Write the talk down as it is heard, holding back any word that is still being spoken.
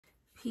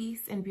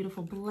Peace and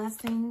beautiful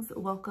blessings.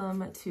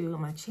 Welcome to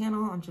my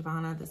channel. I'm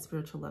Jovhannah, the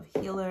Spiritual Love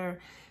Healer.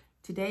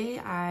 Today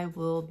I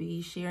will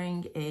be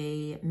sharing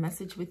a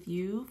message with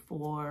you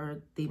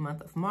for the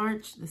month of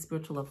March, the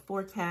Spiritual Love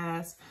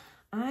Forecast.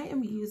 I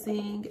am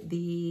using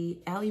the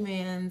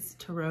Alleyman's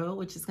Tarot,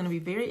 which is going to be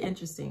very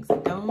interesting. So I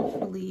don't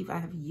believe I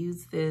have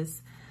used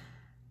this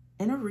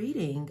in a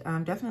reading,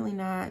 definitely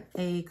not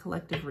a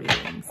collective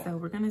reading. So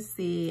we're going to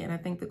see, and I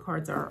think the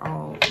cards are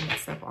all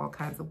mixed up all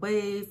kinds of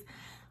ways.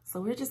 So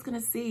we're just going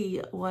to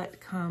see what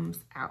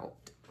comes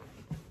out.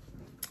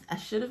 I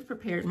should have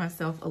prepared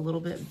myself a little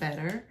bit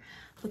better,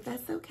 but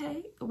that's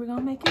okay. We're going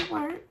to make it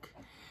work.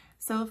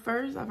 So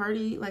first, I've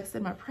already, like I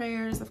said, my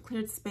prayers, I've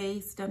cleared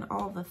space, done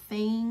all the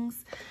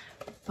things,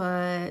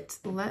 but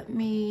let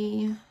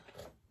me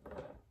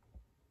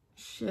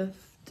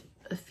shift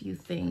a few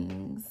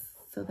things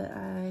so that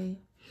I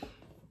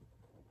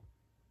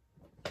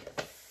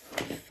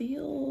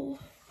feel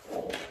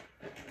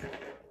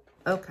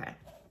okay.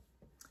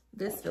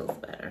 This feels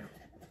better.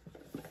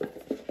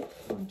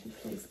 I'm going to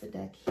place the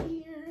deck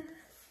here.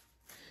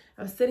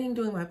 I was sitting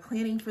doing my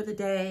planning for the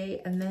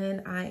day, and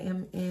then I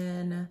am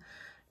in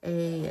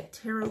a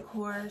tarot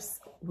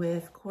course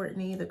with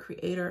Courtney, the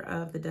creator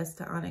of the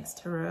Destin Onyx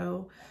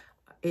Tarot.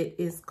 It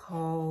is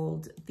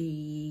called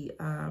the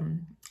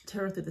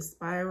Tarot Through the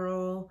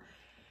Spiral,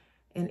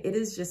 and it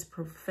is just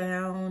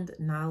profound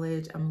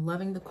knowledge. I'm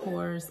loving the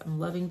course. I'm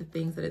loving the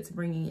things that it's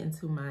bringing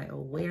into my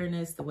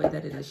awareness, the way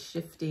that it is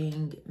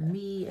shifting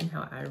me and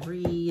how I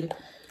read.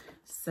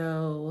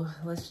 So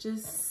let's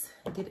just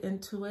get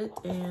into it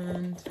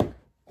and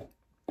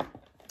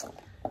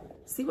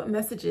see what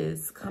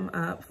messages come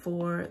up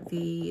for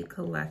the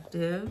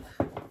collective.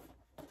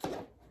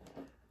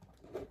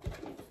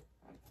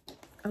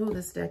 Oh,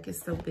 this deck is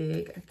so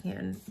big. I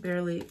can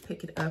barely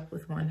pick it up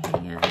with one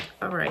hand.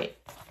 All right.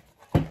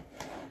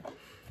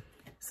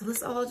 So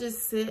let's all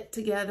just sit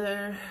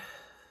together,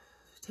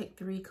 take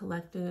 3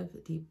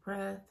 collective deep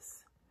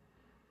breaths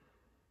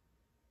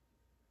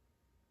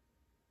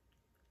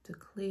to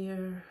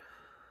clear,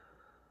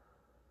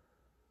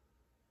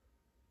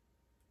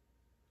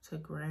 to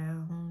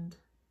ground,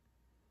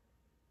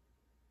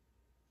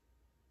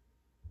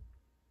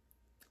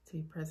 to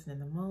be present in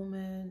the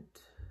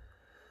moment.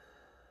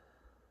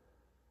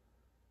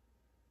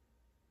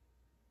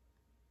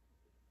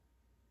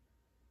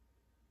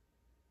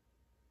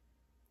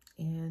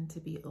 And to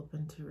be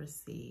open to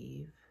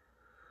receive.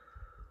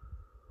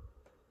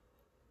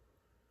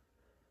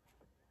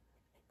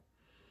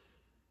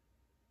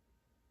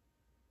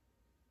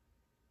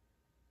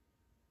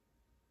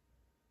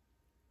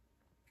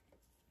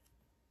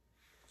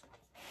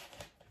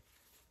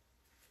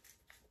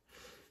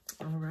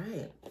 All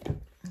right,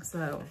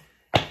 so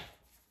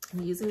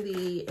I'm using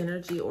the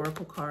Energy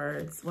Oracle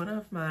cards, one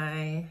of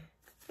my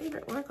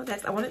favorite Oracle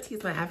decks. I wanted to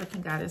use my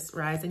African Goddess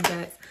Rising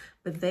decks,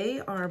 but they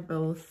are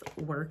both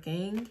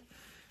working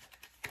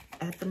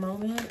at the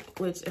moment,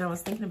 and I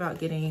was thinking about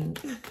getting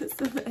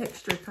some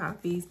extra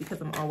copies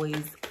because I'm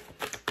always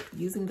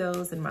using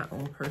those in my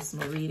own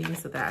personal reading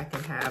so that I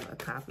can have a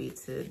copy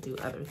to do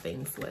other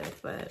things with,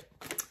 but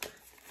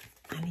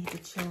I need to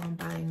chill on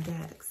buying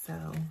decks.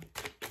 So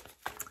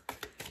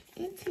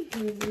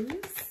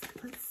anywho's,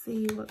 let's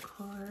see what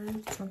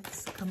cards want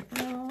this to come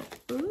out.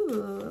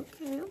 Ooh,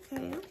 okay.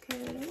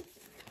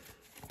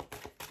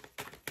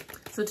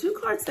 So 2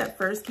 cards that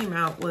first came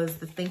out was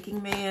the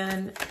Thinking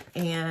Man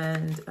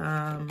and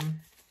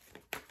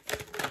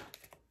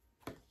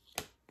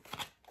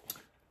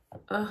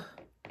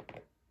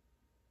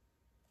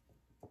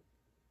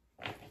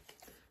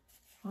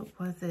what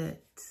was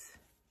it?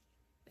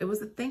 It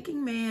was the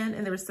Thinking Man,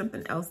 and there was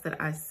something else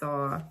that I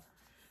saw.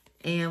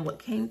 And what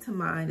came to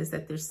mind is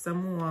that there's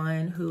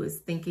someone who is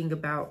thinking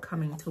about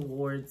coming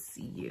towards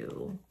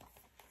you.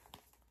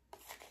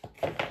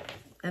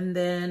 And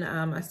then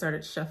I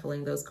started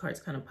shuffling. Those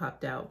cards kind of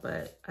popped out,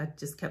 but I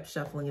just kept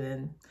shuffling, and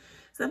then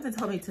something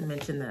told me to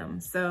mention them.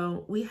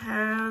 So we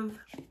have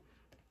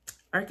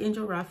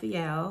Archangel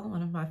Raphael,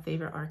 one of my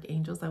favorite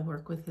archangels. I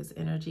work with his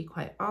energy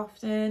quite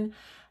often,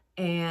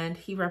 and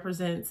he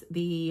represents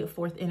the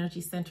 4th energy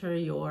center,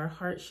 your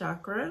heart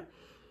chakra.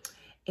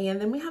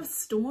 And then we have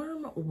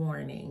Storm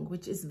Warning,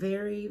 which is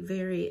very,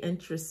 very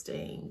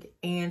interesting.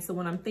 And so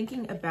when I'm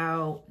thinking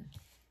about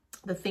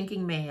the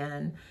Thinking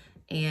Man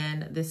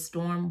and this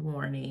Storm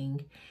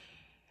Warning,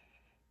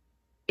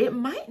 it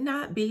might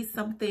not be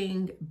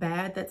something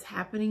bad that's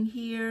happening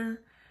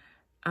here,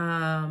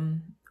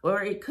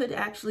 or it could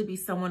actually be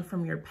someone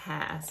from your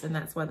past, and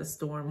that's why the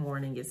Storm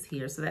Warning is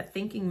here. So that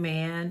Thinking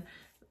Man,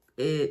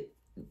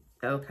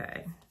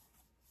 okay.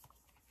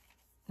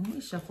 Let me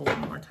shuffle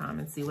one more time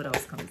and see what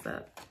else comes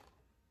up.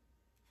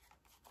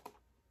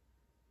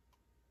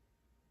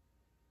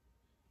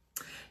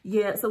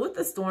 Yeah, so with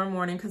the Storm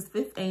Warning, because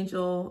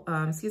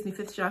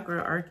 5th chakra,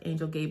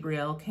 Archangel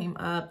Gabriel came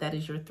up. That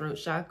is your throat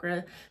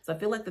chakra. So I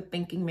feel like the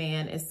Thinking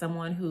Man is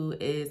someone who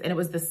is, and it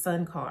was the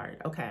Sun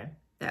card. Okay,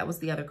 that was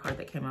the other card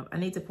that came up. I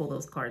need to pull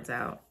those cards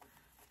out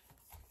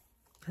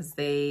because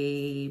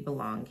they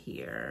belong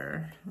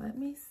here. Let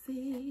me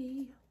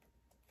see.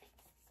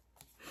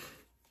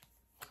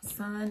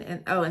 sun,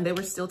 and they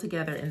were still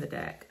together in the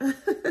deck.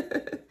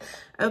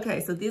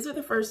 Okay, so these are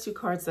the first two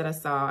cards that I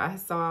saw. I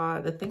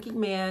saw the thinking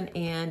man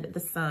and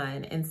the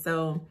sun. And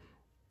so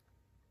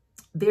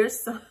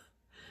there's some,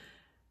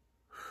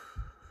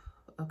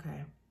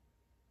 okay.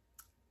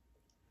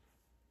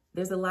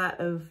 There's a lot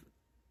of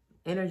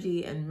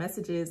energy and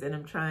messages, and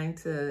I'm trying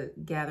to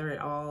gather it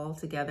all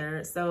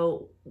together.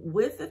 So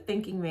with the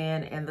thinking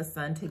man and the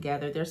sun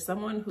together, there's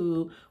someone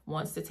who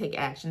wants to take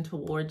action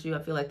towards you. I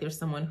feel like there's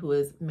someone who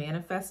is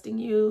manifesting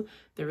you.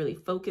 They're really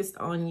focused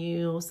on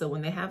you. So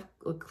when they have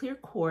a clear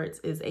quartz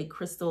is a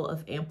crystal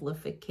of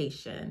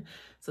amplification.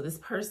 So this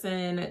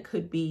person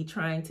could be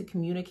trying to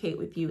communicate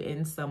with you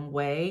in some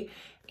way.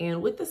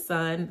 And with the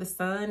sun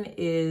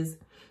is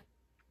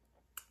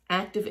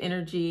active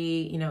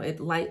energy, you know, it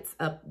lights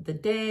up the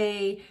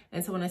day.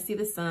 And so when I see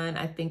the sun,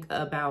 I think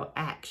about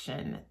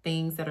action,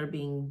 things that are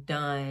being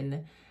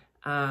done.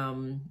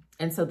 And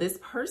so this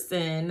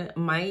person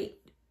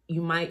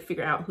you might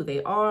figure out who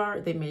they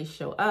are. They may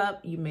show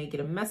up. You may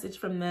get a message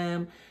from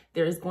them.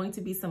 There is going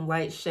to be some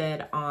light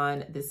shed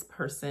on this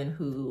person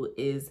who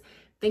is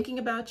thinking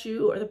about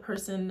you, or the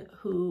person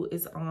who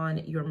is on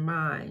your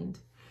mind.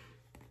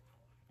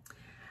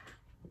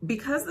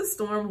 Because the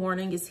storm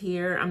warning is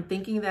here, I'm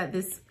thinking that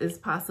this is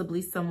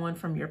possibly someone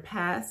from your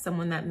past,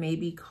 someone that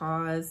maybe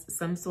caused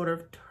some sort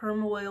of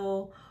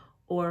turmoil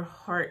or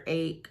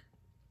heartache.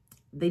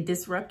 They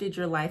disrupted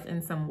your life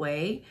in some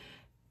way.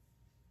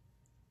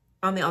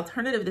 On the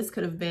alternative, this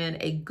could have been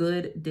a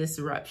good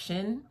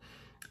disruption,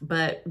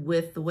 but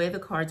with the way the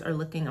cards are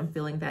looking, I'm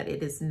feeling that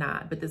it is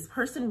not. But this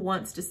person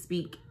wants to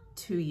speak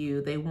to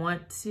you. They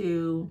want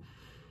to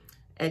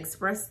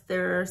express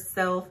their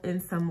self in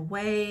some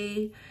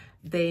way.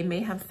 They may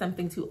have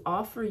something to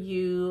offer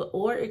you,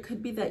 or it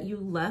could be that you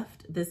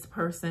left this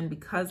person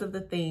because of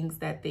the things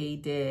that they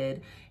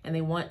did, and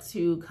they want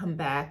to come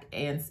back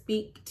and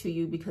speak to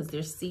you because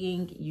they're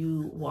seeing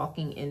you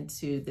walking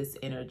into this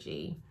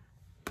energy.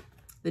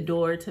 The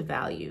door to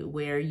value,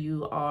 where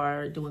you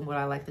are doing what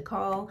I like to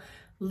call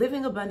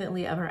living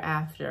abundantly ever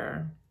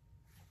after.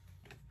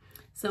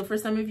 So for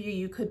some of you,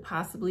 you could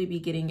possibly be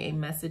getting a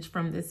message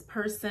from this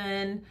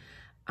person.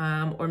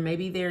 Or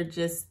maybe they're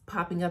just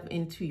popping up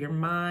into your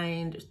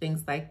mind,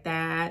 things like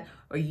that.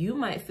 Or you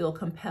might feel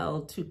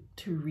compelled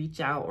to reach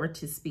out or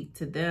to speak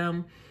to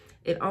them.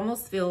 It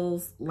almost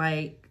feels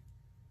like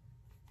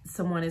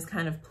someone is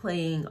kind of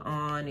playing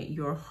on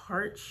your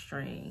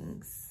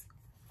heartstrings.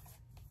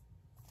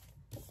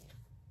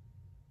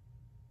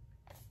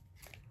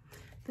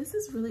 This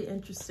is really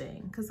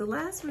interesting because the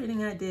last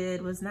reading I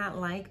did was not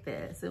like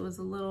this. It was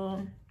a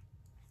little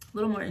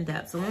more in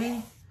depth. So let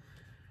me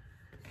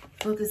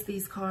focus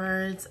these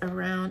cards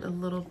around a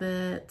little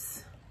bit.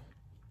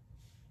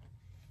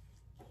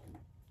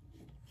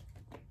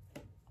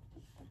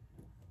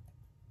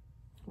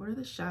 What are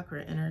the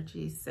chakra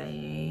energies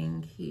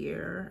saying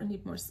here? I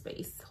need more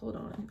space. Hold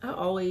on. I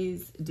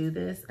always do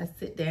this. I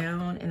sit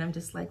down and I'm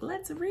just like,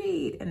 let's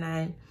read. And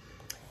I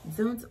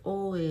don't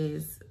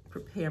always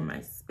prepare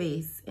my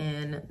space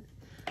in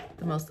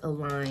the most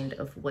aligned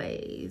of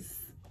ways.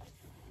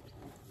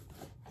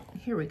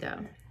 Here we go.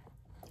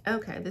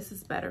 Okay, this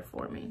is better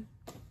for me.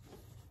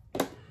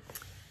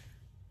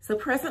 So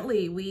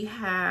presently we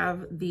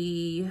have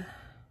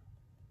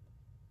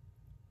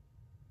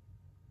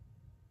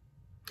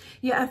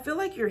I feel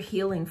like you're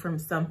healing from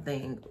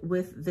something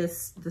with the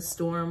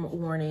storm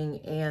warning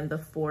and the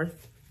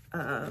fourth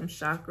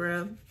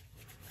chakra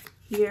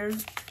here.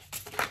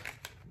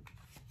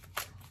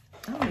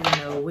 I don't even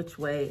know which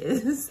way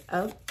is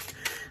up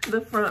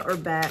the front or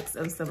backs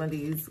of some of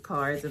these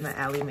cards in the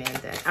Alleyman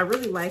deck. I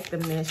really like the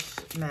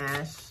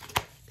mishmash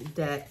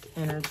deck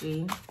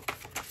energy.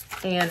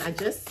 And I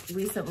just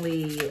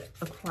recently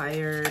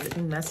acquired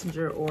the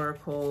Messenger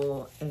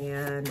Oracle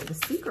and the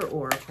Seeker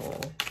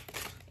Oracle.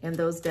 And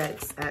those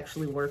decks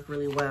actually work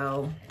really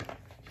well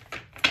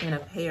in a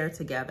pair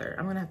together.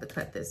 I'm gonna have to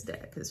cut this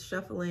deck because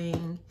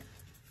shuffling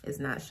is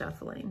not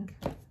shuffling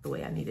the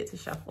way I need it to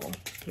shuffle.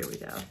 Here we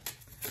go.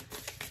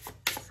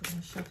 So I'm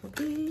gonna shuffle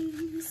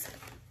these.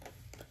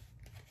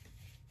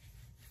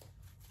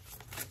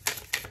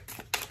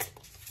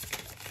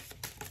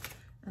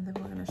 And then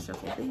we're gonna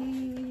shuffle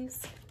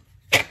these.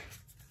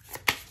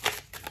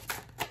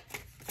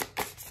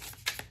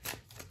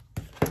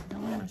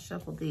 Then we're gonna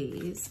shuffle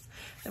these.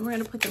 And we're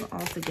gonna put them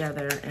all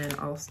together and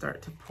I'll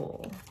start to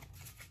pull.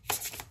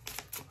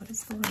 What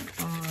is going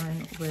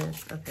on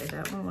with, okay,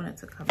 that one wanted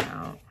to come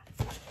out.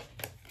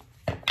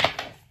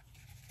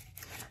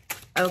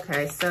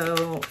 Okay,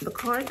 so the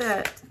card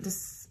that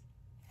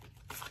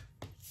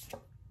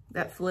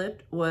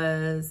flipped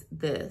was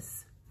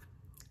this.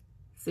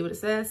 See what it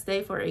says?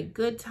 Stay for a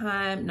good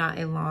time, not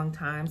a long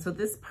time. So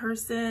this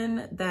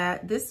person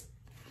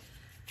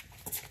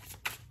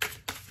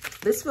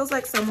this feels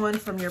like someone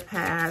from your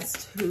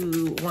past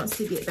who wants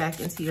to get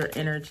back into your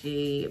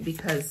energy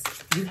because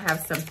you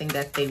have something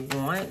that they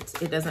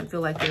want. It doesn't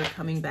feel like they're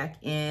coming back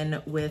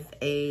in with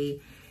a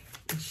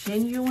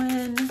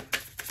genuine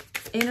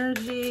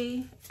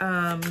energy.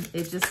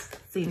 It just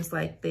seems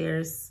like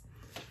there's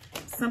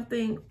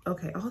something,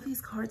 okay, all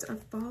these cards are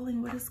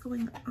falling. What is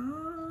going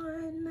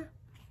on?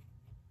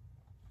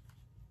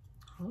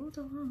 Hold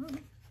on.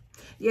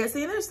 Yeah,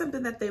 saying there's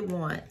something that they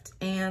want,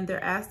 and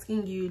they're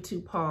asking you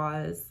to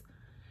pause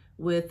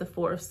with the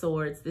Four of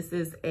Swords. This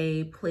is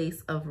a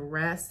place of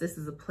rest. This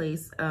is a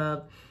place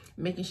of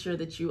making sure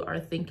that you are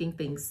thinking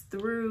things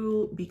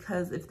through,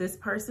 because if this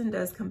person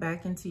does come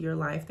back into your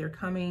life, they're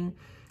coming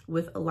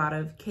with a lot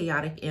of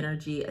chaotic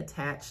energy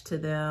attached to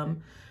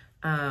them.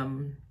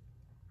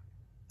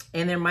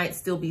 And there might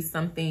still be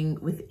something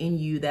within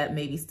you that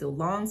maybe still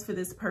longs for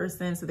this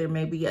person. So there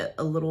may be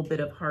a little bit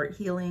of heart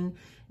healing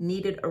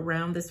needed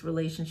around this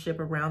relationship,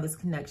 around this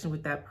connection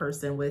with that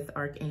person, with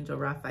Archangel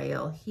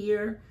Raphael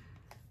here.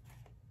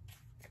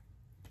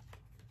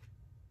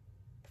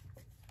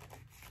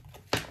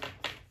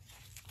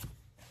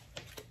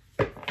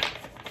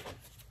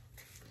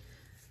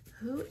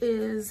 Who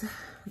is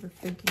the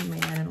thinking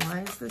man, and why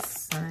is the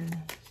sun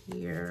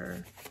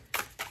here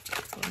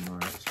for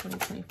March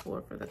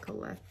 2024 for the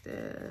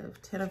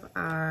collective? 10 of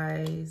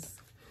Eyes.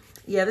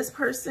 Yeah, this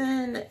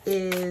person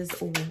is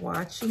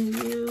watching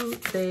you.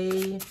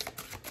 They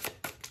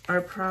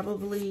are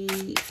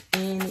probably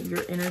in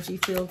your energy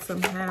field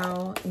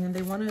somehow, and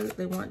they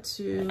want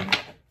to.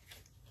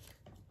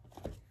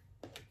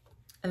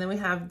 And then we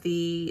have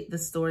the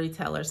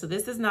storyteller. So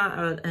this is not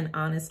an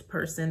honest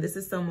person. This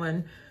is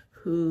someone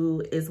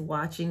who is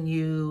watching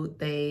you.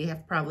 They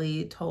have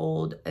probably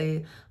told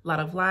a lot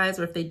of lies,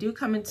 or if they do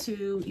come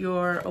into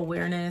your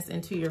awareness,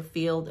 into your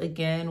field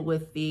again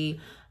with the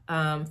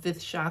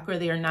fifth chakra,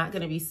 they are not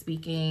going to be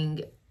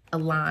speaking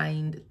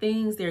aligned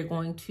things. They're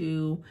going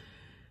to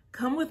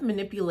come with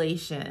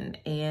manipulation,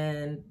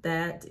 and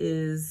that's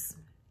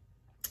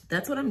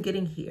what I'm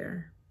getting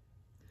here.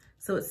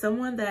 So it's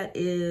someone that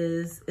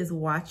is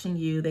watching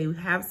you. They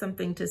have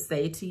something to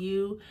say to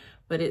you,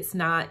 but it's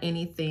not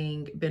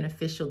anything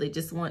beneficial. They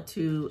just want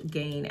to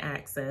gain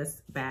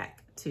access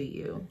back to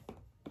you.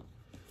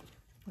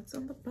 What's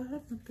on the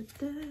bottom of the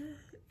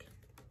deck?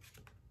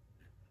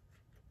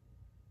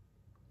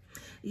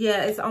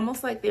 Yeah, it's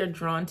almost like they're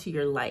drawn to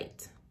your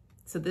light.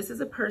 So this is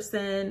a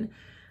person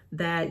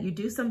that you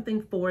do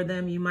something for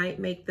them. You might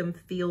make them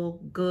feel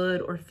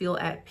good or feel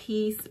at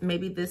peace.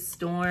 Maybe this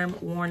storm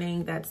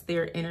warning, that's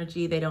their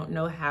energy. They don't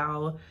know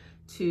how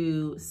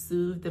to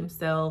soothe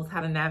themselves,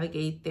 how to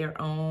navigate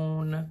their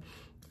own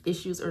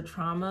issues or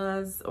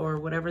traumas or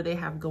whatever they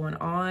have going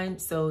on.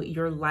 So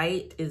your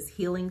light is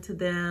healing to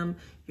them.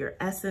 Your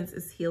essence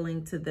is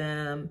healing to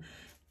them.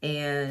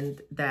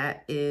 And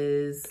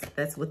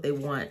that's what they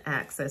want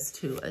access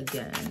to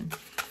again.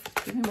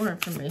 Give me more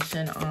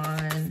information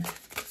on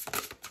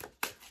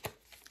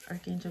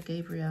Archangel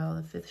Gabriel,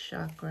 the fifth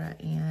chakra,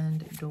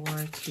 and door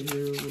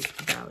to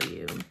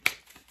value.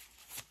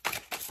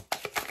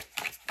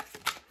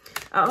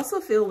 I also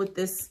feel with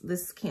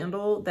this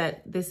candle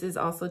that this is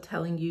also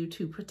telling you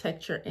to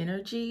protect your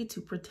energy,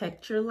 to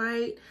protect your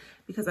light,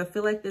 because I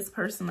feel like this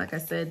person, like I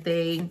said,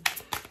 they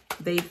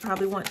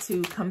probably want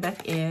to come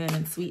back in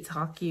and sweet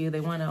talk you. They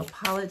want to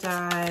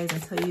apologize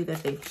and tell you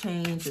that they've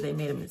changed or they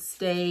made a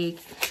mistake.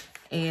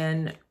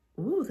 And,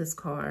 ooh, this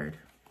card.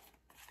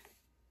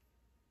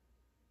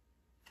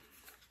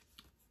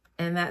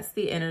 And that's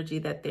the energy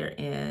that they're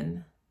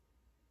in.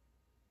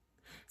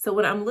 So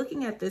when I'm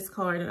looking at this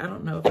card, and I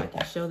don't know if I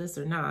can show this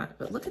or not,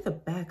 but look at the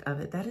back of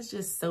it. That is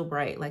just so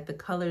bright. Like the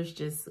colors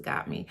just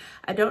got me.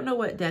 I don't know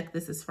what deck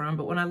this is from,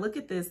 but when I look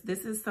at this,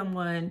 this is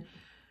someone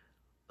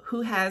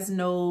who has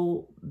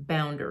no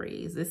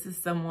boundaries. This is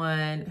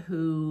someone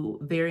who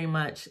very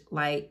much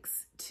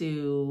likes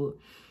to,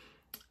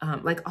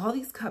 like all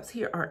these cups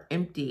here are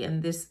empty,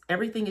 and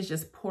everything is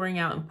just pouring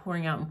out and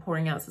pouring out and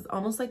pouring out. So it's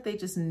almost like they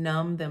just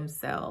numb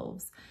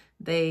themselves.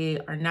 They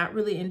are not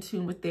really in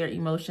tune with their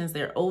emotions.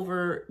 They're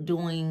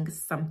overdoing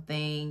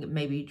something,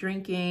 maybe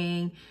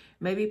drinking,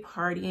 maybe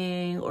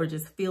partying, or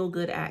just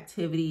feel-good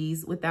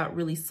activities without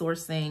really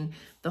sourcing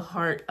the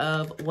heart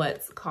of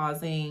what's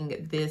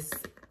causing this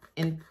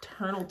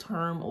internal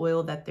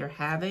turmoil that they're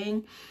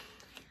having.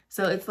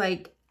 So it's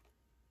like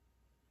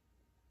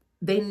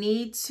they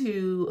need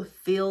to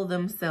fill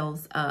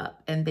themselves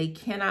up, and they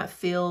cannot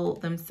fill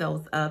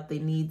themselves up. They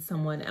need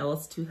someone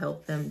else to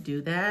help them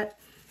do that.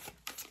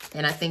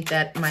 And I think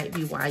that might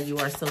be why you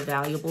are so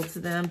valuable to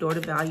them. Door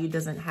to value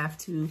doesn't have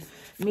to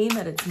mean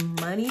that it's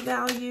money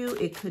value.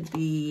 It could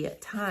be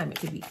time. It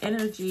could be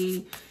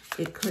energy.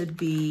 It could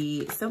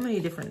be so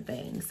many different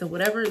things. So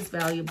whatever is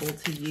valuable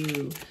to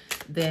you,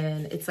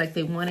 then it's like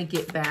they want to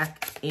get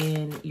back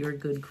in your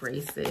good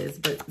graces,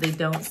 but they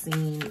don't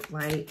seem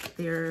like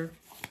they're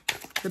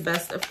the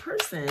best of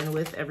person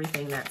with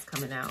everything that's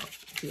coming out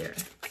here.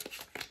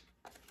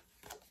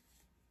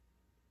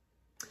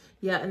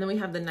 Yeah, and then we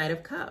have the Knight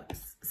of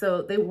Cups.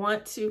 So they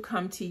want to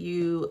come to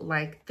you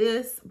like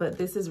this, but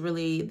this is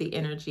really the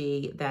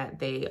energy that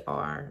they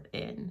are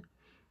in.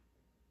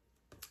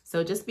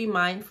 So just be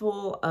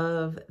mindful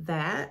of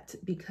that,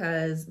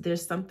 because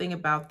there's something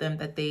about them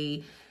that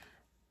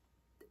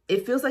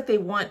it feels like they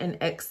want an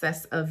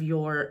excess of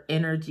your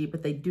energy,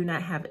 but they do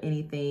not have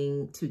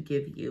anything to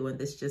give you. And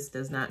this just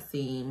does not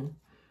seem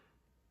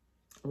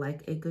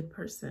like a good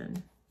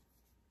person.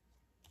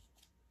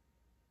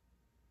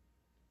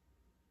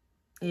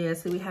 Yeah,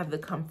 so we have the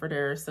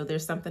comforter. So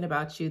there's something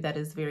about you that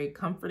is very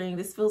comforting.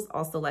 This feels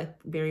also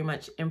like very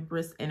much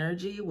Empress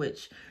energy,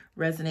 which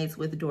resonates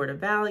with door to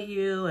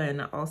value,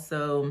 and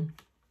also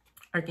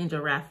Archangel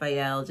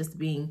Raphael just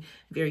being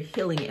very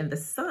healing. And the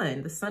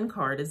sun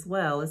card as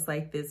well. It's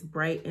like this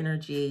bright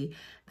energy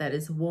that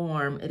is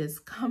warm. It is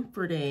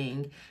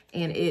comforting,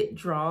 and it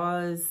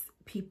draws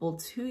people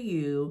to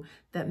you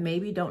that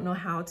maybe don't know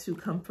how to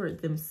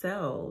comfort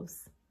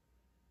themselves.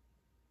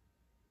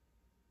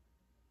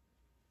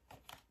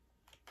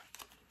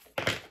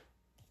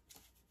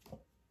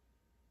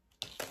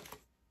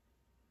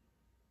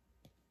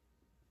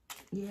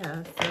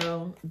 Yeah,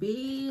 so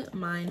be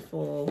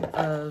mindful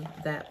of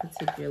that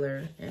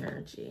particular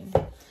energy.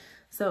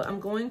 So I'm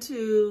going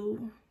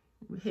to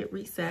hit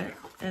reset,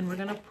 and we're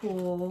going to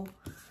pull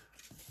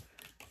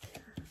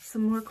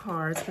some more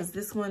cards, because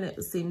this one,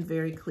 it seemed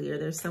very clear.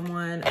 There's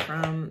someone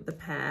from the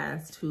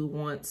past who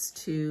wants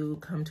to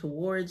come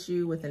towards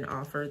you with an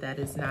offer that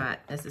is not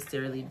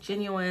necessarily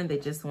genuine. They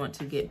just want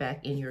to get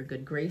back in your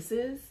good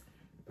graces.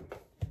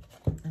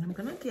 And I'm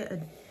going to get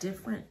a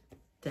different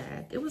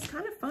deck. It was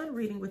kind of fun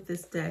reading with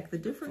this deck, the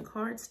different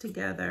cards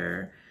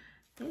together.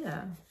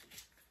 Yeah,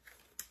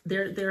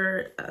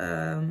 they're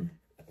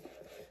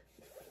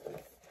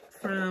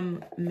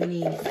from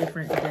many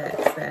different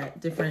decks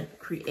that different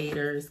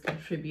creators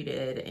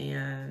contributed,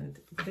 and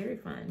very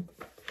fun.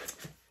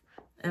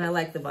 And I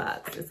like the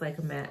box. It's like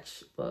a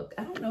match book.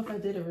 I don't know if I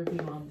did a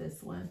review on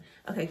this one.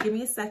 Okay, give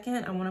me a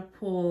second. I want to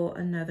pull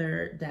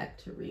another deck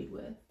to read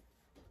with.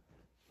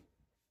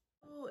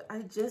 Oh,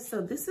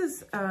 so this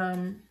is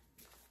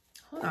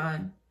hold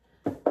on.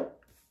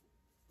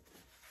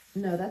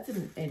 No, that's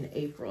in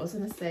April. I was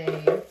going to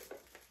say,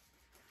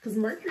 because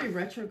Mercury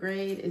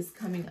retrograde is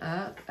coming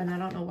up, and I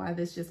don't know why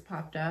this just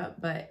popped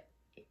up, but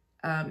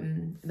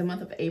the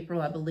month of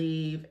April, I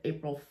believe,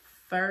 April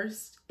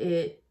 1st,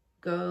 it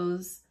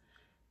goes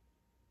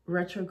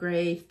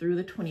retrograde through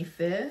the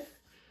 25th.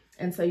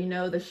 And so, you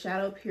know, the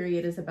shadow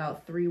period is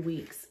about 3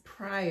 weeks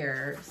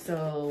prior.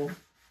 So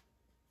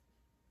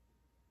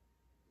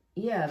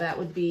yeah, that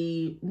would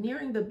be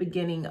nearing the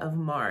beginning of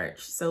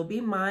March. So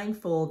be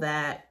mindful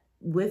that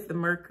with the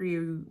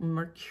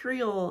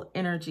mercurial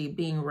energy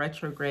being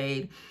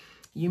retrograde,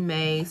 you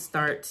may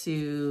start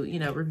to, you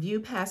know, review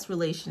past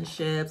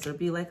relationships, or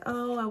be like,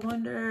 oh, I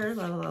wonder,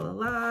 la, la, la, la,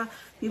 la.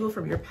 People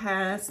from your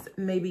past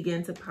may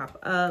begin to pop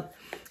up.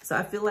 So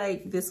I feel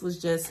like this was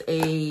just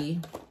a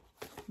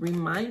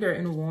reminder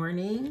and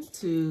warning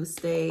to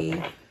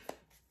stay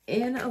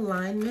in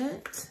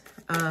alignment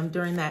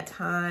during that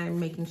time,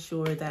 making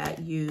sure that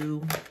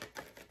you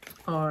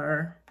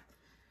are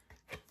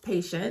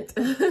patient.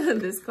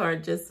 This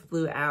card just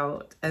flew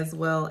out, as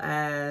well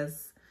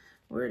as,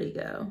 where'd he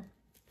go?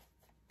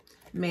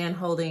 Man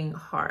holding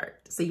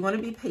heart. So you want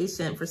to be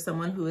patient for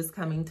someone who is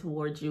coming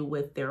towards you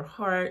with their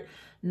heart,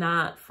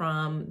 not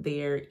from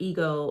their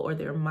ego or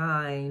their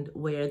mind,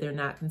 where they're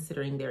not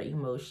considering their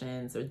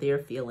emotions or their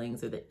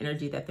feelings or the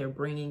energy that they're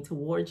bringing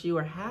towards you,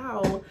 or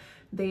how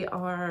they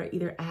are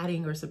either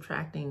adding or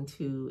subtracting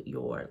to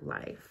your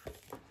life.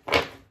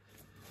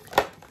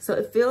 So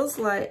it feels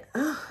like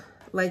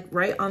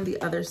right on the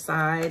other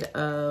side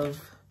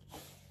of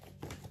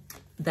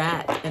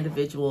that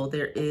individual,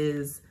 there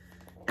is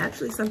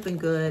actually something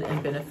good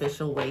and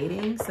beneficial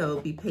waiting. So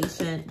be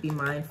patient, be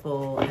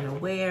mindful and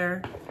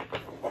aware.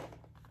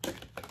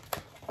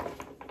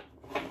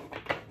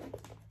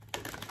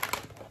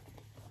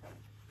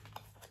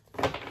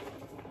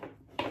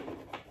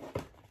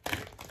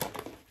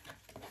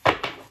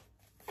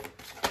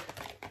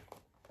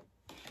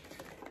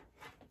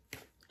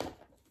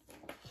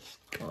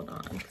 Hold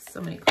on,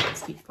 so many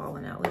cards keep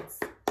falling out. Let's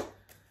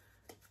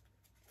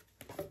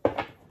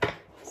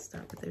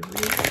start with a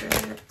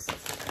reset.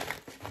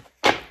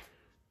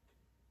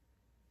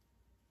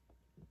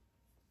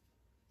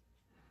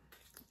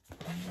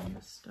 I'm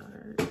gonna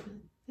start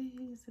with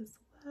these as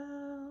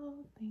well.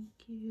 Thank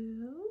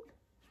you.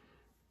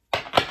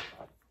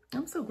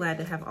 I'm so glad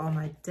to have all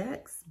my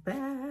decks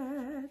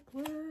back.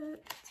 What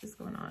is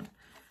going on?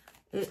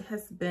 It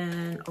has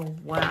been a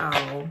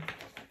while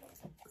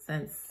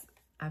since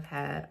I've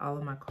had all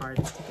of my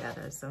cards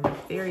together. So I'm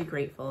very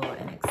grateful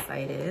and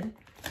excited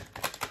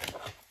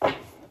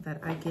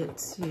that I get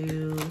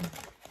to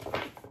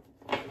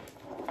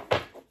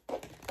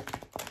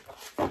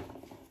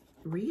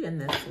read in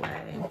this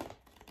way.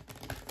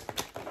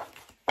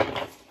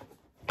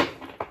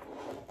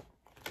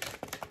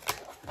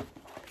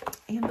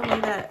 And the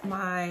way that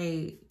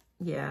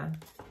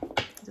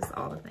just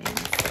all the things.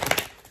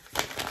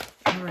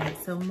 All right,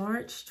 so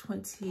March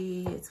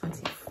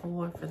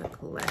 2024 for the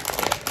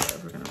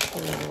collective. We're gonna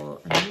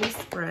pull a new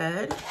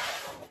spread.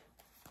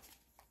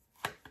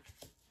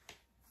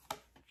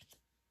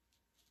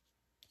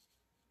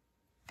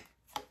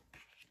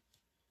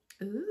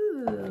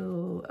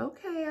 Ooh,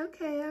 okay.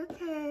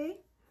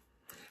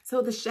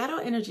 So the shadow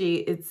energy,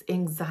 it's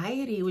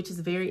anxiety, which is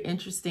very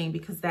interesting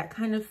because that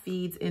kind of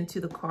feeds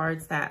into the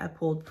cards that I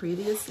pulled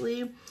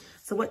previously.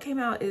 So what came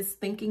out is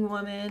thinking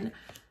woman,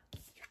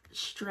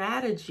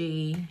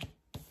 strategy,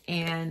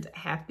 and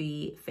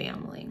happy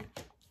family.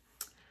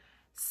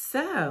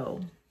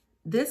 So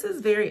this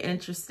is very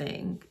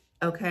interesting,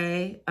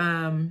 okay?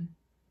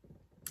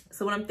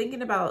 So when I'm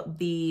thinking about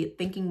the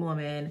thinking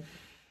woman,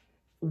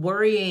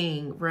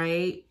 worrying,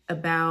 right,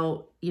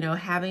 about, you know,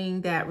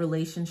 having that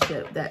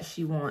relationship that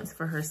she wants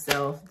for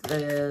herself.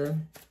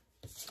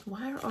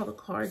 Why are all the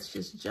cards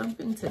just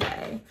jumping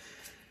today?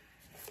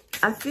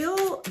 I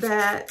feel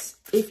that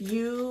if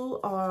you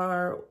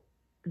are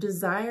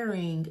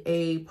desiring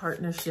a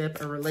partnership,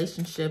 a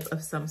relationship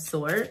of some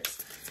sort,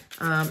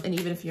 and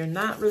even if you're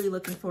not really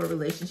looking for a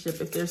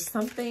relationship, if there's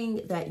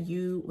something that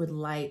you would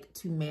like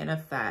to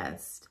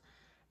manifest,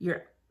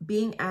 you're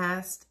being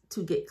asked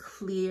to get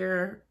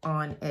clear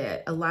on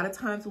it. A lot of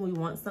times when we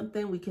want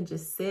something, we can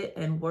just sit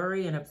and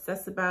worry and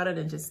obsess about it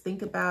and just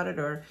think about it,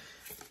 or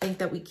think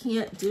that we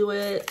can't do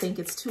it, think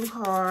it's too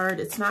hard,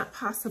 it's not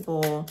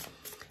possible.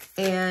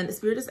 And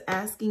Spirit is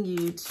asking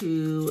you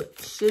to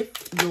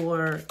shift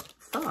your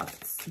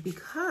thoughts,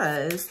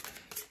 because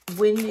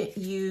when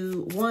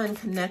you, one,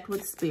 connect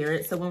with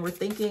Spirit, so when we're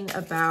thinking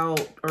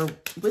about, or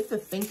with the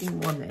thinking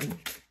woman,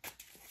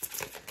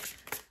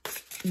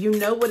 you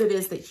know what it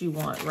is that you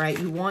want, right?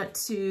 You want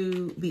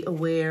to be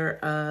aware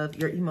of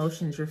your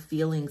emotions, your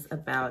feelings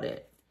about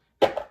it.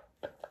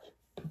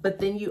 But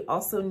then you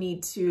also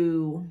need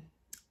to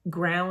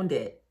ground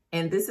it.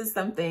 And this is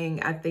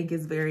something I think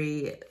is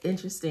very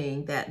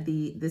interesting, that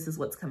this is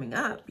what's coming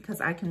up,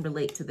 because I can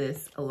relate to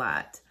this a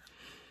lot.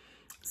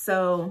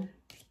 So,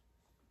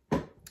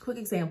 quick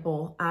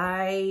example,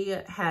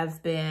 I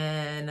have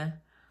been...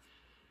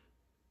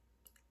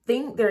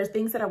 there are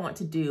things that I want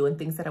to do and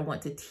things that I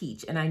want to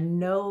teach. And I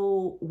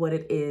know what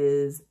it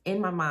is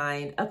in my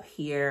mind up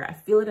here. I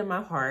feel it in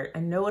my heart. I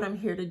know what I'm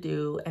here to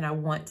do, and I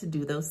want to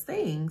do those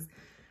things.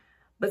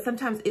 But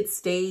sometimes it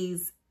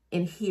stays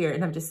in here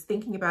and I'm just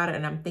thinking about it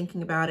and I'm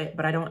thinking about it,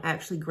 but I don't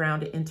actually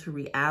ground it into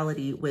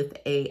reality with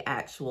a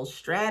actual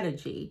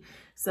strategy.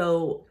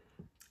 So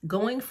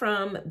going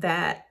from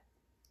that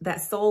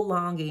soul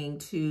longing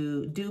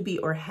to do, be,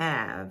 or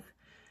have,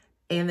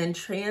 and then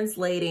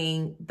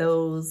translating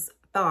those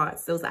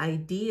thoughts, those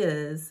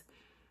ideas.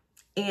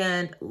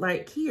 And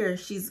like here,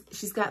 she's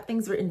got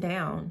things written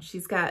down.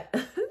 She's got,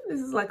 this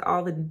is like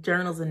all the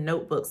journals and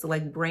notebooks. So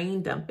like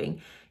brain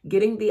dumping,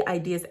 getting the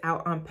ideas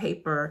out on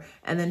paper,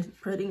 and then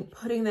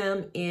putting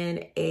them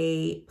in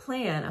a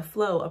plan, a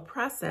flow, a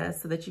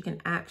process, so that you can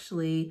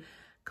actually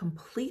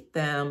complete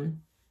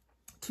them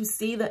to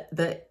see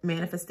the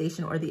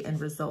manifestation or the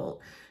end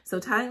result. So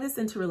tying this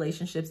into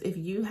relationships, if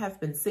you have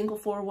been single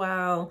for a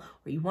while,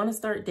 or you want to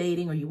start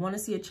dating, or you want to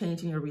see a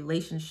change in your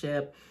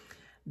relationship,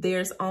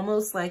 there's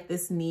almost like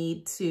this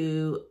need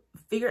to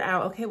figure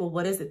out, okay, well,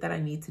 what is it that I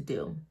need to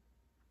do?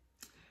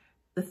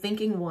 The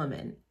thinking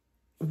woman,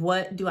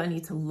 what do I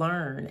need to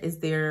learn? Is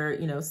there,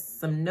 you know,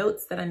 some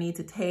notes that I need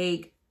to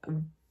take?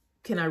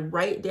 Can I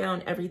write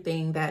down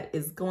everything that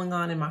is going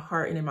on in my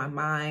heart and in my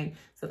mind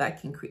so that I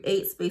can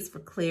create space for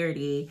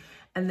clarity?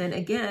 And then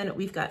again,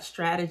 we've got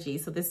strategy.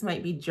 So this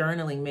might be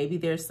journaling. Maybe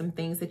there's some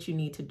things that you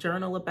need to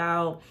journal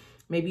about.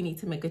 Maybe you need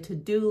to make a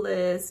to-do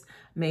list.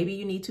 Maybe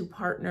you need to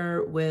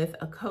partner with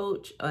a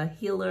coach, a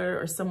healer,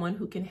 or someone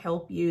who can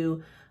help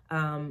you,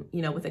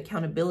 you know, with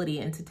accountability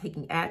into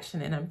taking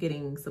action. And I'm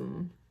getting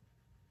some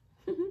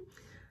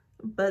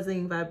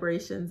buzzing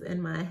vibrations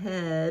in my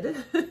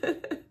head.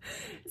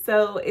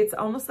 So it's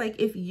almost like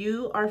if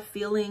you are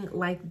feeling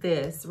like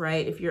this,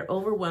 right? If you're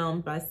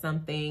overwhelmed by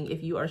something,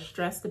 if you are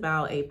stressed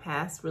about a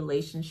past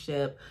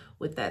relationship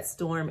with that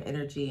storm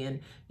energy,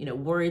 and, you know,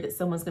 worried that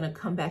someone's going to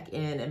come back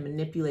in and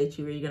manipulate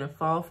you, or you're going to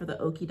fall for the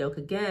okie doke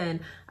again,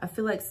 I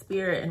feel like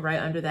Spirit, and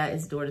right under that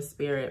is door to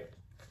Spirit.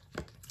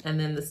 And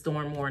then the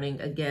storm warning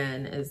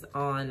again is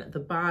on the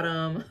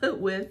bottom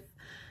with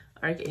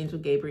Archangel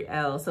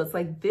Gabriel. So it's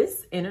like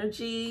this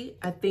energy,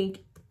 I think.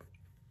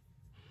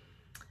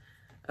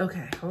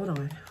 Okay, hold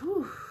on.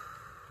 Whew.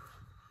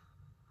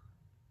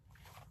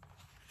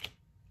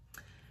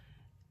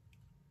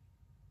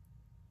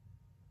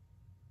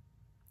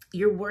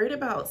 You're worried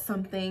about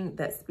something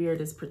that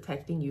Spirit is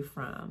protecting you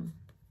from,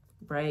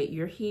 right?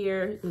 You're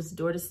here, there's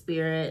door to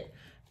Spirit,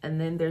 and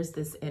then there's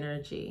this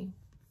energy.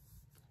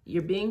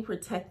 You're being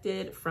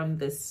protected from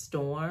this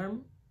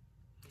storm,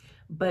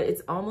 but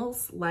it's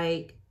almost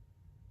like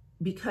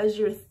because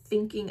you're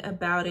thinking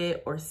about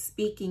it or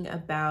speaking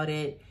about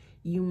it,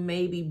 you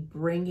may be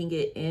bringing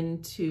it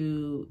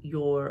into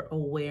your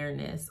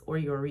awareness or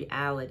your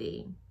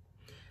reality.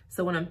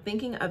 So when I'm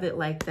thinking of it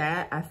like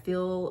that, I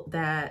feel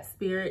that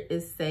Spirit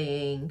is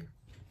saying,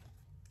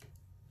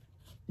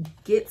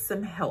 get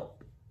some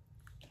help,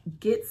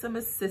 get some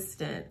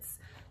assistance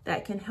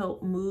that can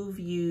help move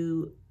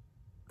you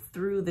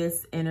through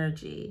this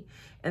energy.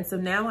 And so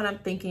now when I'm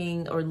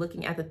thinking or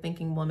looking at the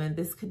thinking woman,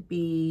 this could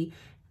be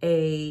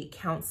a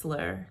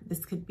counselor.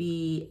 This could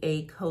be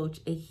a coach,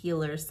 a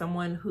healer,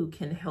 someone who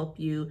can help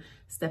you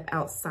step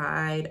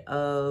outside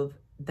of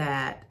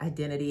that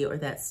identity or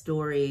that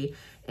story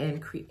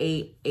and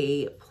create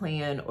a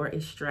plan or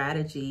a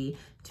strategy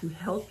to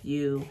help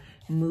you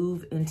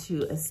move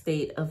into a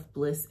state of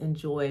bliss and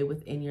joy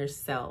within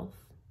yourself.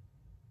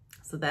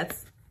 So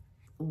that's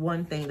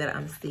one thing that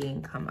I'm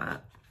seeing come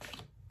up.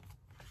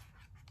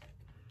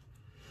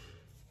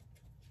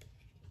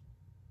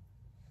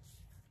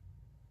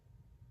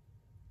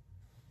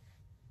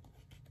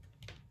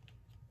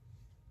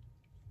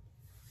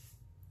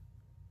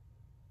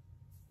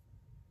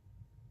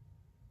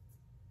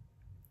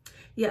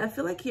 Yeah, I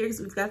feel like here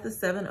we've got the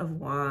Seven of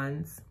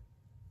Wands.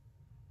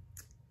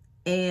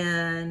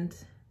 And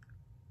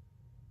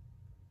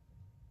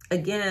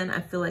again,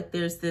 I feel like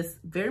there's this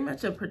very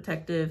much a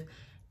protective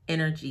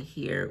energy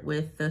here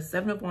with the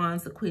Seven of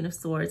Wands, the Queen of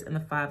Swords, and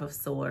the Five of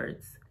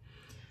Swords.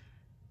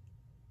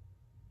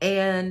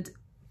 And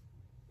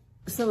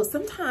so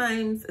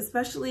sometimes,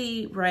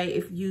 especially, right,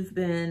 if you've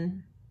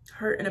been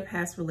hurt in a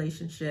past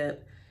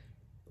relationship,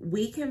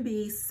 we can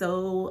be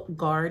so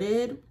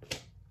guarded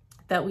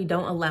that we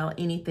don't allow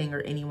anything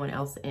or anyone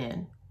else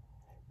in.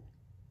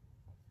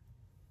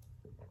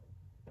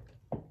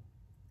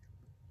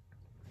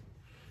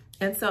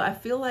 And so I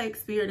feel like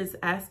Spirit is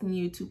asking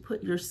you to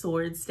put your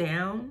swords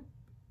down,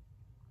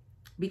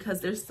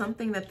 because there's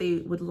something that they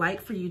would like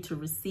for you to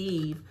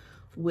receive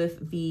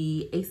with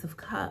the Ace of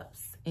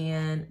Cups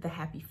and the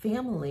happy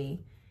family.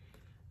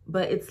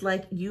 But it's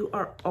like you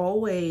are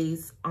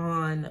always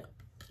on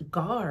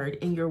guard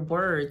in your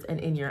words and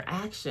in your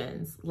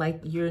actions.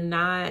 Like you're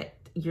not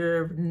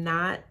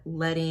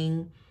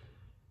letting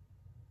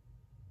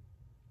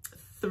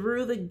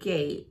through the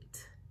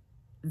gate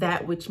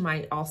that which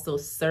might also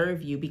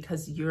serve you,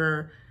 because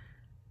you're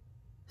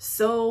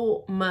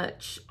so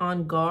much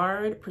on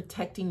guard,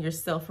 protecting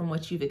yourself from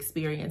what you've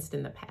experienced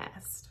in the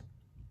past.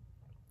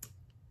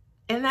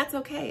 And that's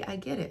okay. I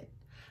get it.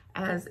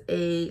 As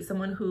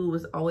someone who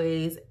was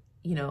always,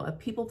 you know, a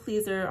people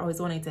pleaser, always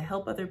wanting to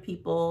help other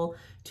people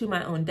to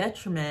my own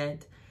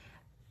detriment,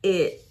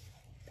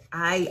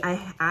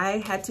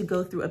 I had to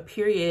go through a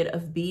period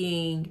of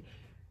being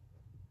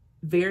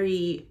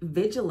very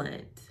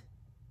vigilant.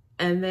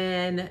 And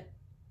then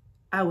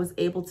I was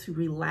able to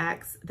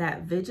relax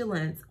that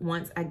vigilance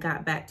once I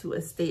got back to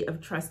a state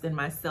of trust in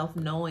myself,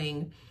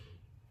 knowing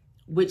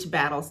which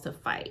battles to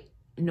fight,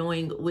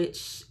 knowing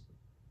which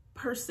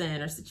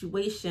person or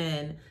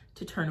situation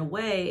to turn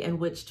away and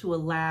which to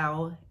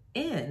allow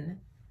in.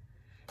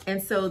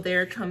 And so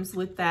there comes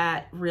with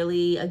that,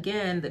 really,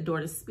 again, the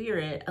door to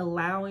Spirit,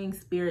 allowing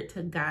Spirit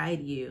to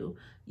guide you,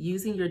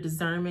 using your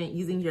discernment,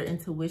 using your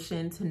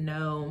intuition to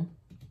know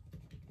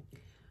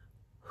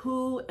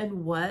who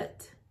and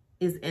what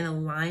is in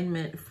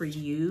alignment for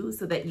you,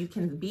 so that you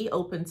can be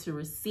open to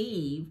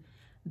receive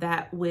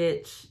that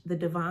which the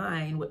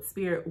divine, what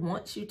Spirit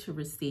wants you to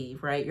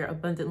receive, right? You're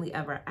abundantly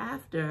ever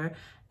after,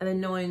 and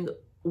then knowing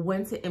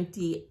when to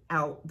empty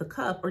out the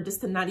cup, or just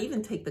to not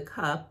even take the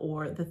cup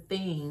or the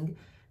thing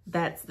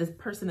that's this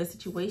person, the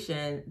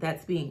situation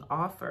that's being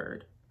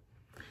offered.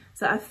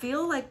 So I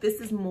feel like this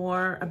is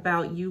more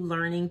about you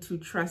learning to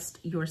trust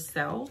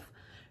yourself.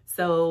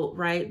 So,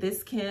 right,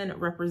 this can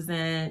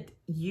represent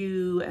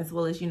you as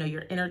well as, you know,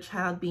 your inner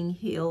child being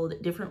healed,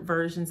 different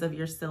versions of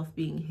yourself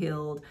being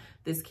healed.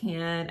 This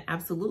can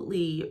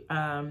absolutely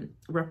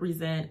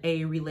represent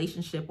a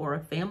relationship or a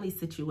family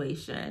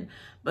situation.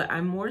 But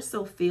I more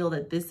so feel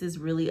that this is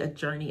really a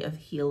journey of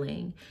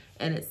healing.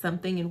 And it's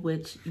something in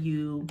which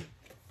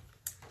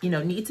you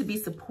know, need to be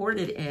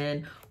supported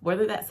in,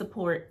 whether that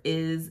support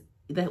is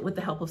that with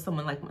the help of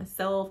someone like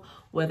myself,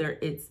 whether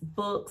it's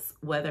books,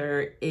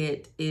 whether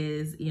it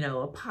is, you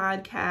know, a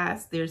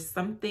podcast. There's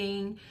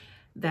something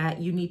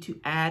that you need to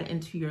add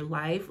into your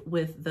life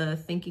with the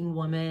Thinking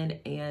Woman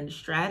and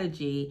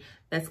strategy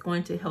that's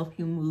going to help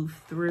you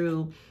move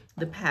through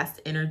the past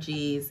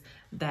energies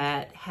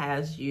that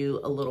has you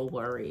a little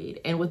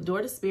worried. And with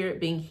Door to Spirit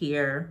being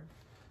here,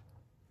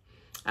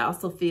 I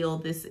also feel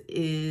this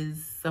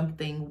is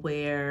something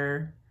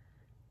where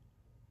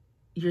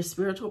your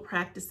spiritual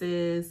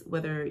practices,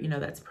 whether, you know,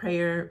 that's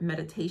prayer,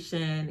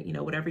 meditation, you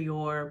know, whatever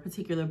your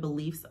particular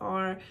beliefs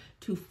are,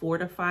 to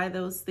fortify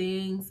those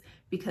things,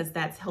 because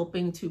that's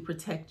helping to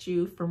protect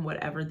you from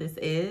whatever this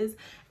is.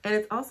 And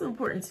it's also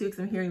important too, because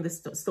I'm hearing the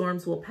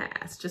storms will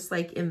pass. Just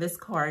like in this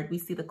card, we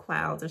see the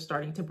clouds are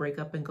starting to break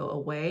up and go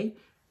away.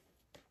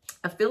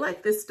 I feel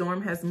like this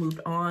storm has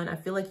moved on. I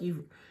feel like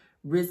you've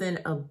risen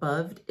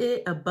above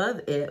it,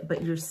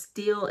 but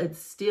it's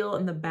still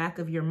in the back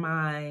of your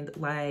mind,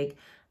 like,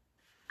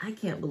 I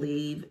can't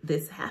believe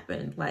this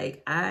happened.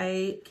 Like,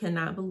 I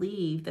cannot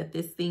believe that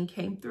this thing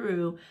came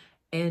through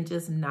and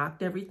just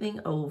knocked everything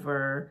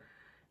over.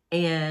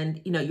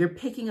 And, you know, you're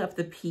picking up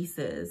the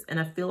pieces. And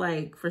I feel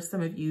like for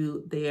some of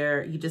you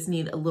there, you just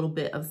need a little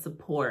bit of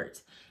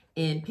support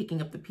in picking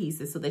up the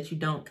pieces so that you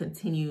don't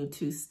continue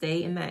to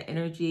stay in that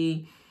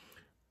energy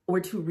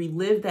or to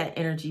relive that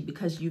energy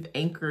because you've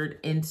anchored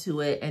into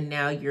it and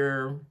now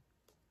you're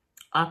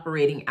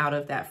operating out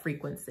of that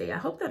frequency. I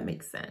hope that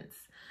makes sense.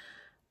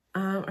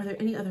 Are there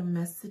any other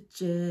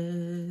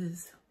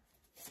messages?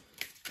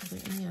 Are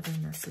there any other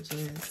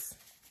messages?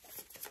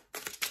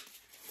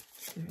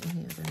 Are there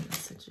any other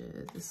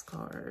messages? This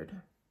card.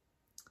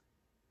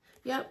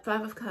 Yep,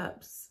 5 of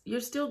Cups.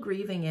 You're still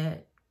grieving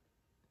it.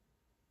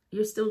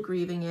 You're still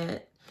grieving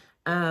it.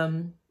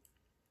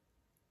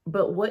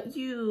 But what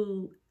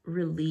you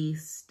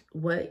released,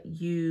 what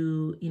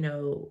you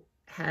know,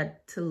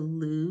 had to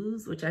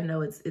lose, which I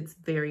know it's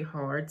very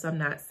hard. So I'm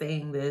not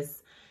saying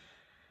this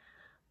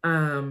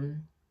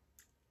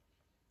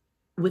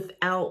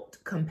without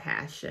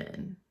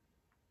compassion.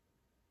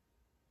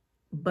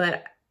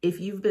 But if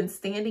you've been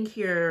standing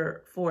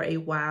here for a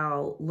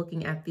while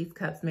looking at these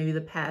cups, maybe the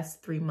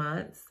past 3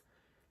 months,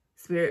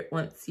 Spirit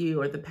wants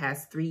you, or the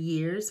past 3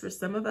 years for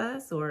some of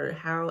us, or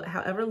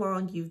however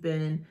long you've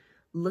been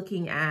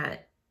looking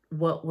at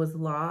what was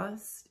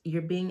lost,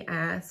 you're being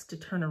asked to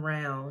turn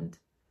around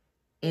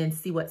and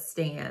see what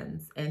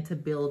stands and to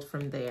build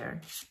from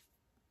there.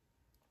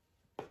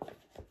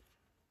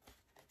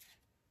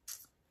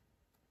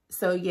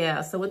 So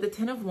yeah, so with the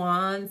 10 of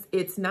Wands,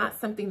 it's not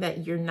something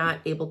that you're not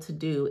able to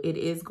do. It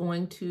is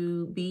going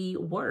to be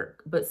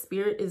work, but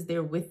Spirit is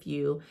there with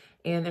you,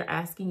 and they're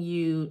asking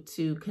you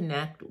to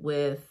connect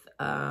with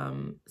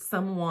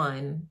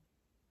someone,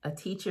 a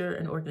teacher,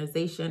 an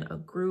organization, a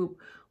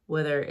group,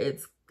 whether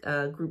it's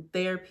group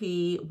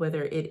therapy,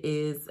 whether it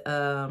is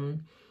a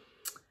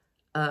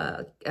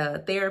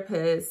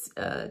therapist,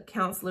 a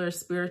counselor,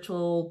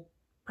 spiritual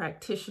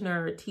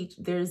practitioner,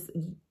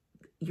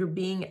 you're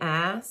being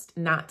asked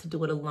not to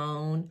do it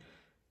alone,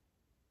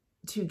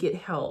 to get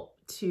help,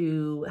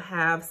 to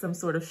have some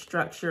sort of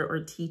structure or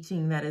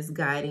teaching that is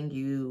guiding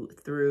you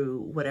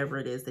through whatever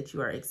it is that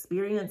you are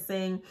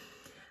experiencing.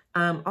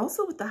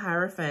 Also with the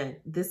Hierophant,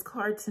 this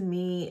card to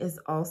me is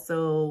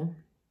also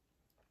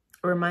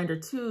a reminder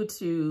too,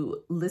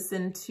 to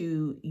listen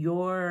to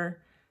your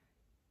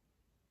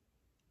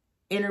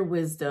inner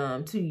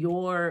wisdom, to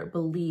your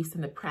beliefs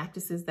and the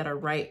practices that are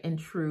right and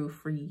true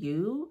for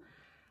you.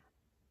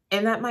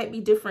 And that might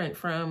be different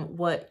from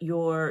what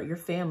your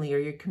family or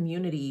your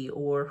community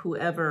or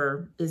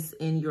whoever is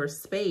in your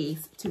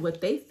space, to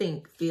what they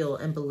think, feel,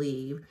 and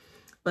believe.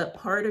 But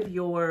part of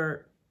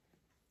your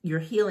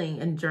healing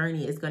and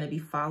journey is going to be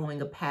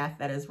following a path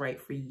that is right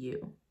for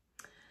you.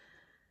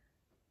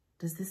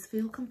 Does this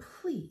feel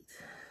complete?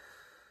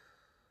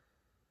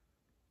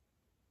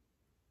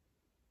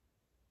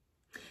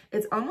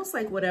 It's almost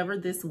like whatever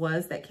this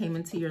was that came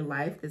into your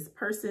life, this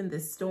person,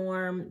 this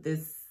storm,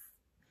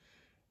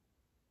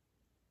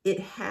 it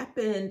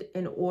happened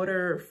in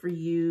order for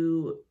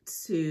you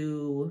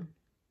to,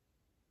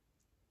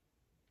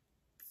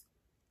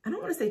 I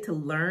don't want to say to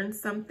learn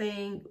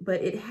something,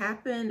 but it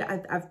happened.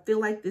 I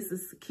feel like this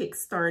is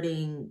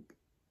kickstarting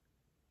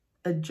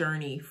a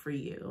journey for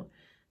you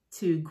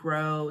to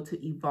grow,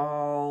 to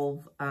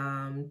evolve,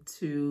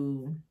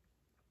 to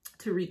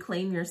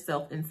reclaim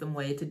yourself in some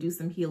way, to do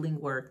some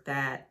healing work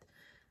that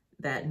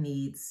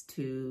needs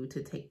to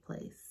take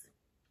place.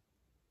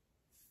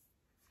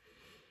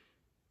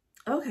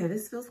 Okay,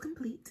 this feels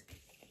complete.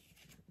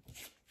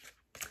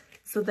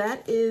 So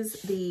that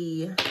is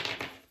the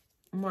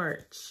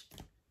March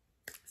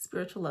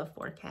spiritual love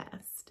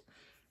forecast.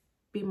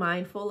 Be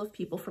mindful of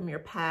people from your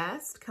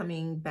past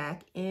coming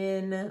back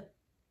in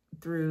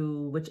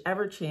through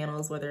whichever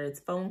channels, whether it's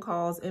phone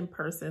calls, in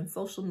person,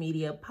 social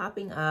media,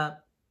 popping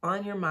up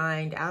on your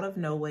mind out of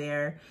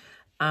nowhere.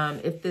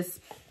 If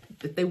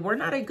they were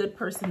not a good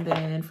person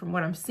then, from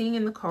what I'm seeing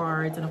in the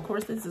cards, and of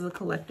course this is a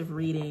collective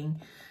reading,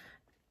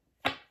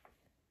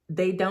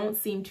 they don't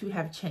seem to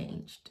have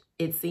changed.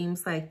 It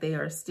seems like they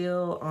are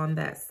still on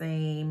that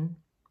same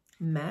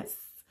mess,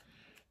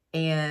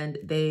 and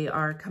they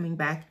are coming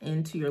back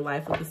into your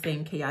life with the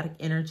same chaotic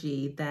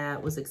energy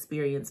that was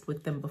experienced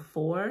with them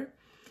before.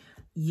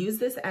 Use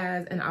this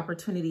as an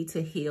opportunity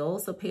to heal.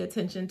 So pay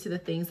attention to the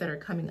things that are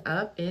coming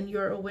up in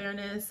your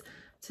awareness,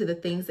 to the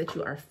things that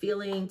you are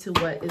feeling, to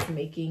what is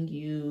making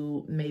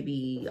you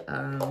maybe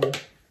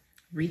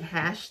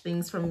rehash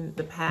things from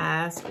the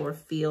past, or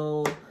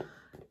feel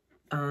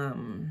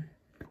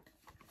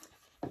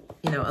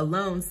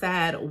alone,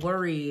 sad,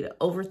 worried,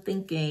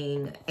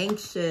 overthinking,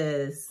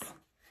 anxious.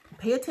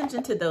 Pay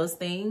attention to those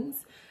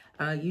things.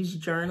 Use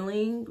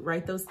journaling,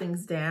 write those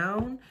things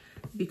down,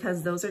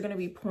 because those are going to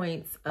be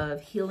points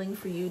of healing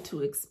for you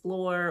to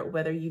explore,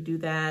 whether you do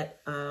that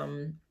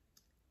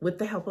with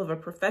the help of a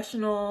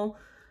professional,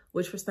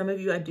 which for some of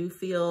you, I do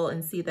feel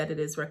and see that it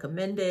is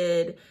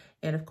recommended.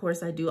 And of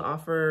course, I do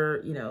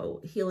offer,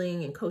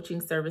 healing and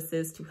coaching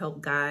services to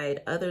help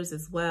guide others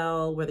as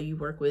well, whether you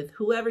work with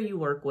whoever you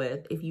work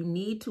with. If you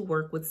need to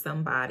work with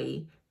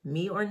somebody,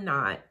 me or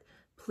not,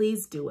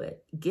 please do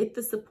it. Get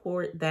the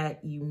support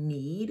that you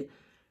need,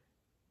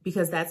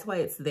 because that's why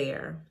it's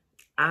there.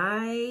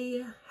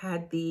 I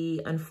had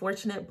the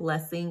unfortunate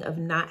blessing of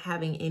not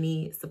having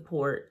any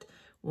support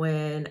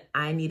when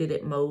I needed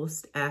it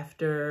most,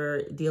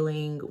 after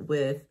dealing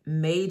with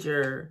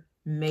major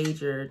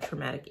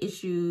traumatic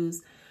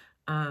issues,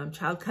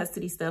 child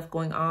custody stuff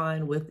going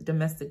on, with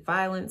domestic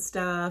violence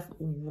stuff.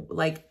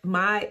 Like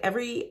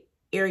every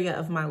area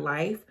of my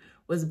life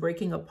was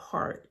breaking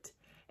apart,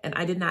 and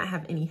I did not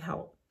have any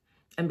help.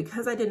 And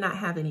because I did not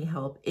have any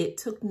help, it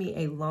took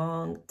me a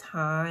long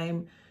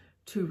time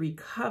to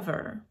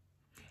recover.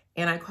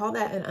 And I call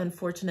that an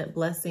unfortunate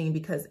blessing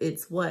because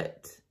it's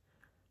what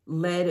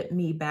led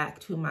me back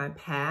to my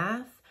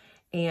path.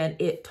 And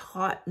it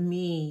taught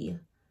me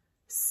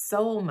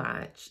so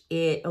much.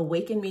 It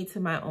awakened me to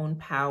my own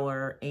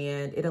power,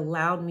 and it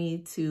allowed me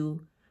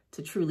to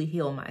truly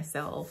heal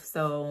myself.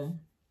 So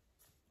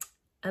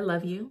I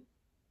love you.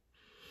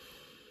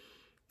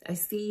 I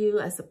see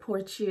you. I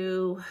support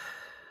you.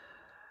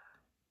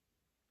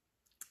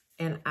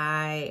 And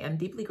I am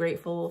deeply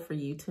grateful for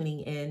you tuning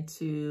in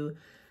to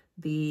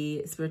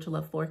the Spiritual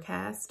Love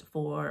Forecast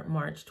for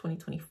March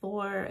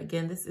 2024.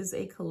 Again, this is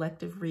a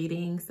collective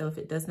reading, so if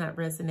it does not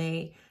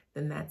resonate,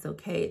 then that's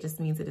okay. It just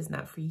means it is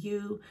not for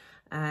you.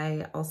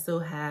 I also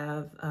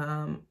have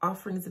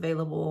offerings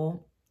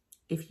available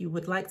if you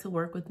would like to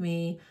work with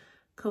me: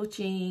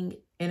 coaching,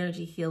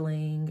 energy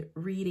healing,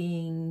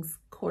 readings,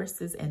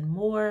 courses, and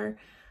more.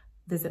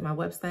 Visit my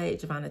website,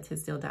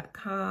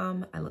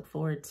 JovhannahTisdale.com. I look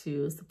forward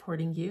to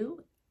supporting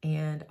you,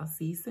 and I'll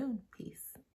see you soon. Peace.